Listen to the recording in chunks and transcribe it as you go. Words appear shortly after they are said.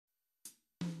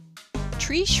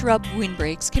Tree-shrub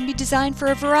windbreaks can be designed for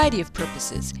a variety of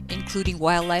purposes, including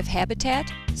wildlife habitat,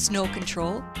 snow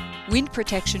control, wind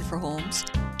protection for homes,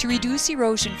 to reduce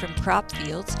erosion from crop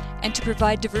fields, and to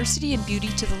provide diversity and beauty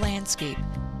to the landscape.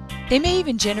 They may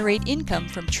even generate income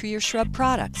from tree or shrub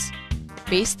products.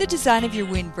 Base the design of your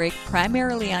windbreak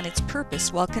primarily on its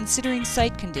purpose while considering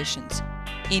site conditions.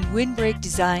 In Windbreak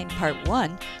Design Part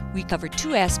 1, we cover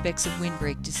two aspects of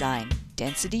windbreak design: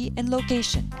 density and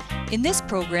location. In this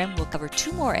program, we'll cover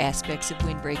two more aspects of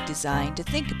windbreak design to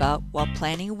think about while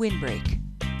planning a windbreak.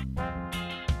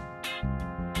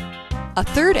 A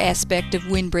third aspect of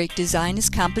windbreak design is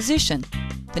composition.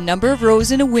 The number of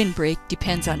rows in a windbreak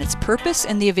depends on its purpose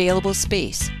and the available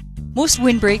space. Most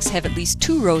windbreaks have at least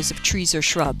 2 rows of trees or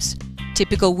shrubs.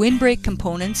 Typical windbreak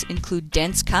components include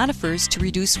dense conifers to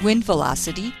reduce wind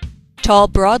velocity, tall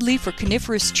broadleaf or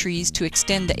coniferous trees to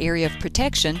extend the area of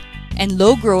protection, and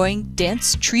low-growing,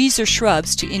 dense trees or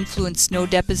shrubs to influence snow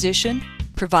deposition,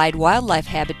 provide wildlife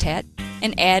habitat,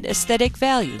 and add aesthetic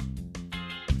value.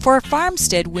 For a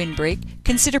farmstead windbreak,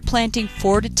 consider planting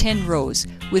 4 to 10 rows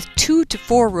with 2 to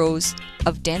 4 rows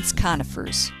of dense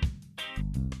conifers.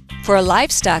 For a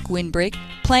livestock windbreak,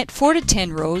 plant 4 to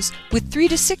 10 rows with 3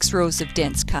 to 6 rows of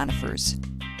dense conifers.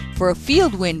 For a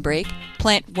field windbreak,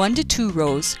 plant 1 to 2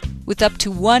 rows with up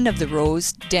to 1 of the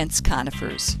rows dense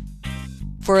conifers.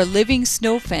 For a living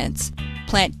snow fence,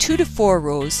 plant 2 to 4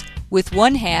 rows with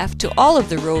 1/2 to all of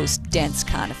the rows dense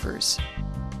conifers.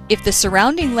 If the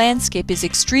surrounding landscape is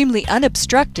extremely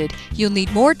unobstructed, you'll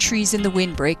need more trees in the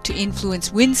windbreak to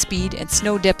influence wind speed and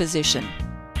snow deposition.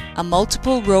 A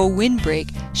multiple row windbreak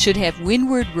should have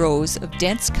windward rows of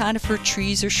dense conifer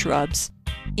trees or shrubs,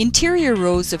 interior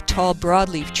rows of tall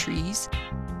broadleaf trees,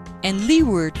 and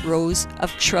leeward rows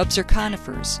of shrubs or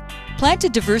conifers. Plant a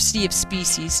diversity of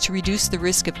species to reduce the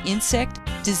risk of insect,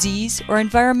 disease, or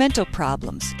environmental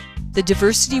problems. The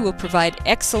diversity will provide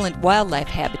excellent wildlife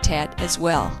habitat as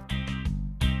well.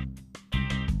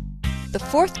 The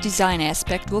fourth design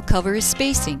aspect we'll cover is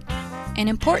spacing. An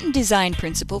important design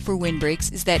principle for windbreaks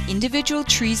is that individual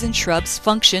trees and shrubs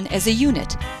function as a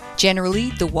unit.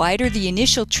 Generally, the wider the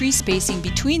initial tree spacing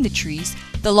between the trees,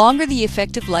 the longer the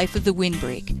effective life of the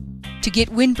windbreak. To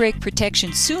get windbreak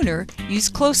protection sooner, use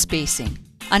close spacing.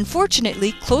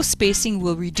 Unfortunately, close spacing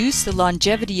will reduce the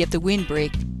longevity of the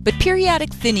windbreak, but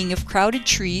periodic thinning of crowded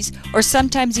trees, or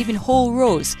sometimes even whole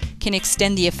rows, can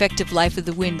extend the effective life of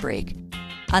the windbreak.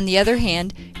 On the other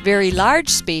hand, very large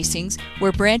spacings,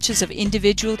 where branches of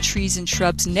individual trees and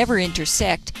shrubs never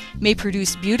intersect, may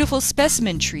produce beautiful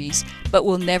specimen trees, but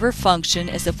will never function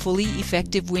as a fully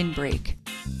effective windbreak.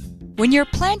 When you're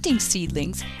planting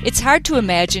seedlings, it's hard to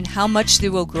imagine how much they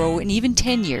will grow in even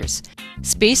 10 years.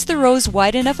 Space the rows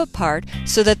wide enough apart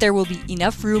so that there will be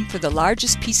enough room for the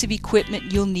largest piece of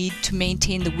equipment you'll need to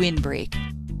maintain the windbreak.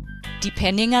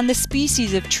 Depending on the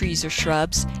species of trees or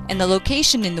shrubs and the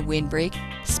location in the windbreak,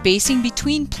 spacing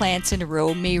between plants in a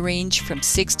row may range from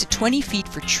 6 to 20 feet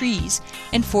for trees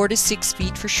and 4 to 6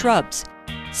 feet for shrubs.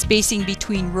 Spacing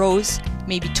between rows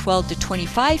may be 12 to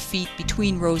 25 feet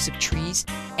between rows of trees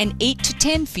and 8 to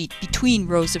 10 feet between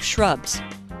rows of shrubs.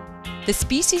 The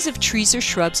species of trees or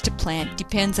shrubs to plant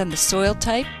depends on the soil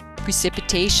type,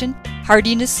 precipitation,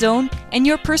 hardiness zone, and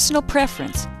your personal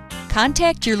preference.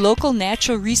 Contact your local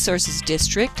Natural Resources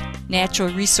District, Natural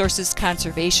Resources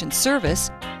Conservation Service,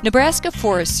 Nebraska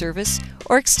Forest Service,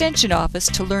 or Extension Office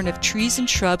to learn of trees and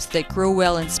shrubs that grow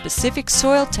well in specific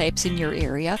soil types in your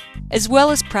area, as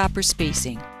well as proper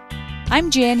spacing. I'm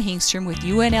Jan Hingstrom with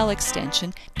UNL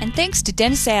Extension, and thanks to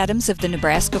Dennis Adams of the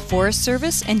Nebraska Forest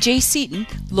Service and Jay Seaton,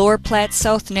 Lower Platte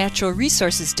South Natural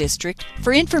Resources District,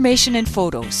 for information and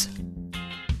photos.